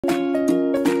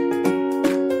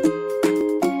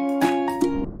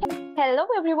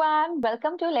Hello everyone,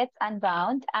 welcome to Let's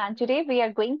Unbound, and today we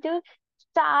are going to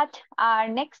start our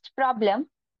next problem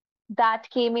that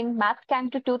came in Math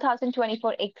Kangaroo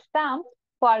 2024 exam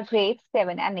for grades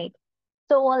 7 and 8.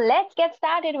 So let's get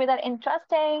started with our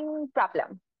interesting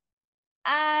problem.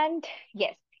 And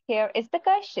yes, here is the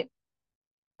question.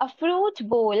 A fruit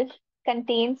bowl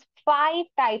contains 5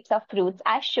 types of fruits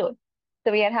as shown.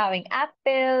 So we are having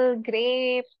apple,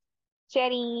 grape,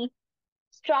 cherry,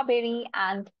 strawberry,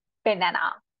 and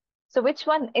banana. So, which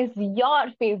one is your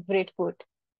favorite food?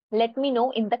 Let me know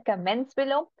in the comments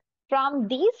below. From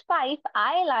these 5,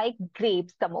 I like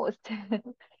grapes the most.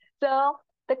 So,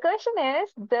 the question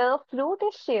is the fruit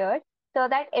is shared so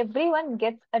that everyone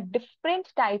gets a different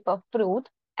type of fruit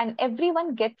and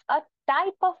everyone gets a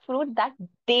type of fruit that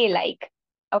they like.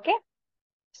 Okay.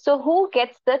 So, who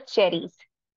gets the cherries?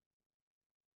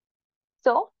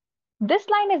 So this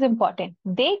line is important.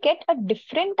 They get a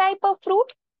different type of fruit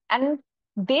and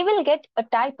they will get a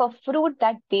type of fruit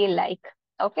that they like.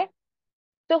 Okay.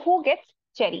 So who gets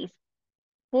cherries?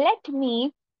 Let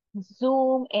me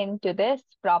zoom into this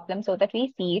problem so that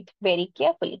we see it very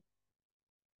carefully.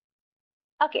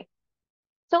 Okay.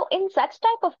 So in such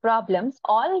type of problems,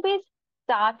 always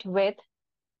start with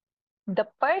the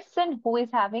person who is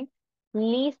having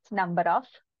least number of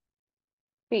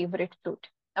favorite fruit.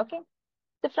 Okay.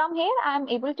 So from here, I am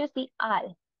able to see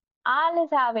Al. Al is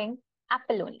having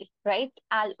apple only, right?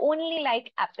 Al only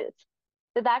like apples.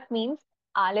 So that means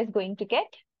Al is going to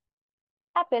get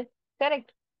apple,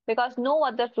 correct? Because no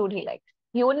other fruit he likes.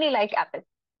 He only like apple.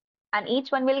 And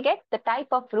each one will get the type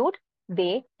of fruit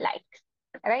they like,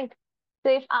 right?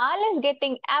 So if Al is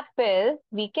getting apple,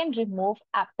 we can remove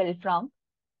apple from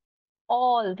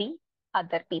all the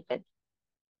other people,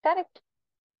 correct?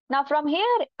 Now from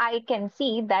here, I can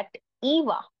see that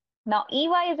Eva. Now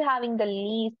Eva is having the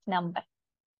least number.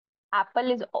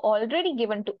 Apple is already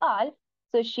given to Al,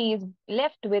 so she is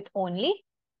left with only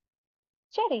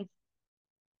cherries,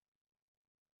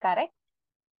 correct?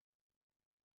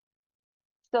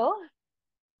 So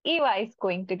Eva is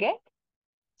going to get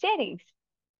cherries.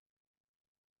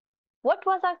 What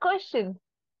was our question?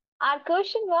 Our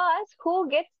question was who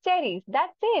gets cherries?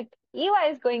 That's it.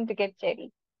 Eva is going to get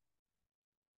cherries.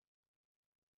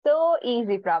 So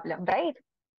easy problem, right?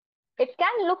 It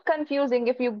can look confusing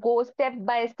if you go step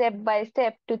by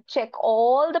step to check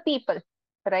all the people,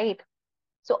 right?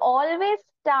 So always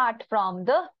start from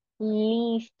the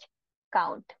least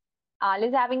count. Al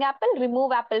is having apple,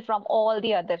 remove apple from all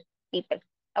the other people.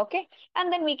 Okay.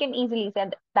 And then we can easily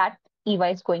say that Eva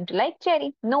is going to like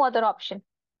cherry. No other option.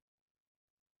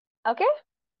 Okay.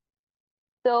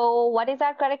 So what is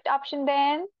our correct option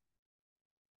then?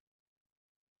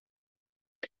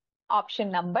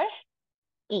 Option number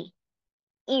E.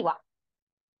 Eva.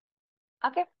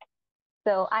 Okay.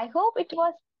 So I hope it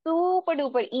was super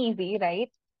duper easy, right?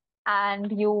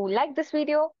 And you like this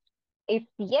video? If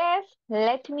yes,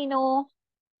 let me know.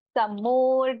 Some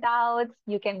more doubts,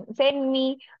 you can send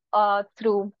me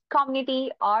through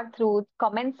community or through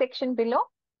comment section below.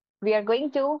 We are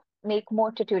going to make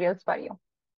more tutorials for you.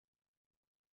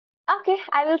 Okay,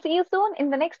 I will see you soon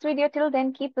in the next video. Till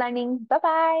then, keep learning.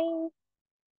 Bye-bye.